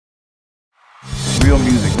real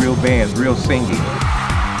music, real bands, real singing.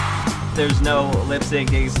 There's no lip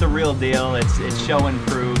syncing. It's the real deal. It's show and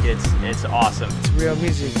prove. It's awesome. It's real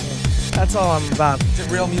music. That's all I'm about. It's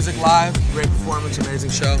real music live. Great performance, amazing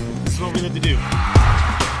show. This is what we need to do.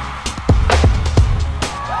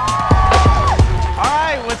 All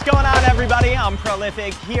right, what's going on, everybody? I'm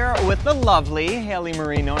Prolifik here with the lovely Hayley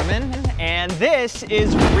Marie Norman, and this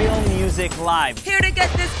is Real Music Live. Here to get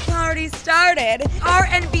this party started,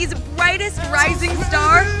 R&B's brightest rising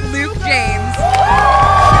star, Luke James.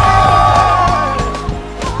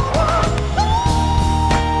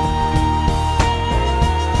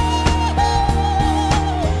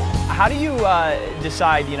 How do you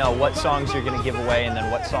decide, what songs you're going to give away and then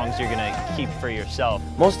what songs you're going to keep for yourself?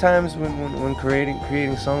 Most times when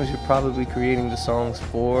creating songs, you're probably creating the songs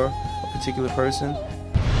for a particular person.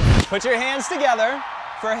 Put your hands together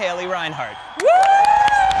for Hayley Reinhart. Woo!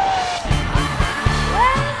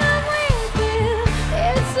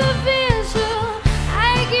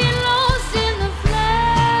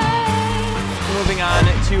 Moving on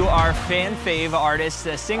to our fan fave artist,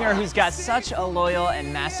 a singer who's got such a loyal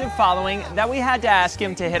and massive following that we had to ask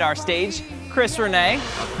him to hit our stage, Rene. Rene,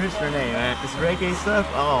 man. This reggae stuff,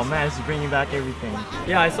 oh man, it's bringing back everything.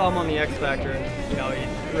 Yeah, I saw him on the X Factor, and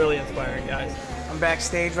he's really inspiring, guys. I'm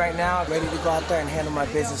backstage right now, ready to go out there and handle my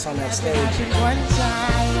business on that stage. One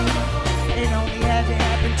time, it only had to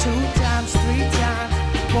happen 2 times, 3 times,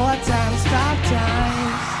 4 times, 5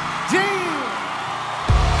 times. Damn!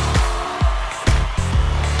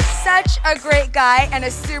 Such a great guy and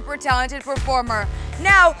a super talented performer.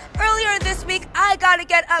 Now, earlier this week, I got to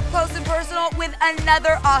get up close and personal with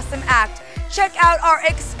another awesome act. Check out our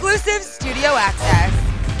exclusive studio access.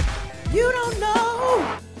 You don't know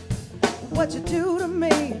what you do to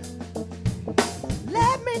me.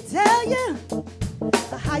 Let me tell you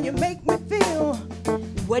how you make me feel.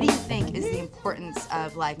 What do you think is the importance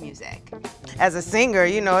of live music? As a singer,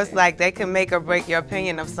 it's like they can make or break your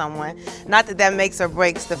opinion of someone. Not that that makes or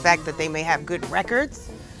breaks the fact that they may have good records,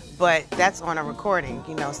 but that's on a recording.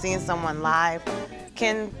 Seeing someone live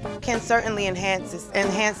can certainly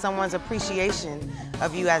enhance someone's appreciation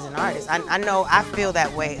of you as an artist. I know I feel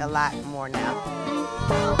that way a lot more now.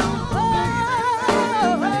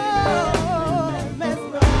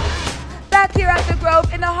 Back here at the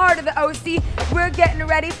Grove in the heart of the OC, we're getting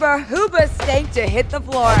ready for Hoobastank to hit the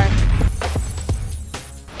floor.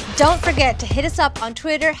 Don't forget to hit us up on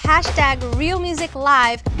Twitter,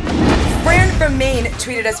 #RealMusicLive. Fran from Maine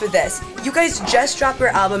tweeted us with this. You guys just dropped your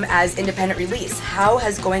album as independent release. How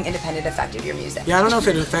has going independent affected your music? Yeah, I don't know if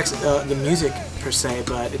it affects the music per se,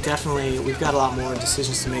 but it definitely, we've got a lot more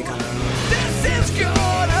decisions to make on our own. This is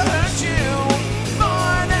gonna hurt you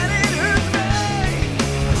more than it hurt me.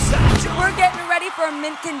 We're getting ready for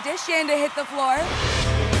Mint Condition to hit the floor.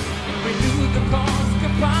 We knew the cause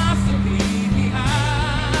could possibly be high.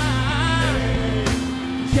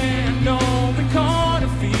 Yeah, no, we caught a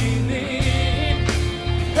feeling.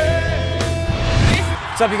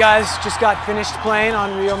 What's up, you guys? Just got finished playing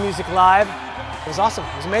on Real Music Live. It was awesome.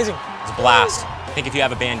 It was amazing. It's a blast. I think if you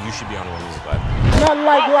have a band, you should be on Real Music Live. Nothing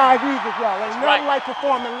like live music, y'all. Ain't nothing like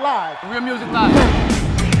performing live. Real Music Live.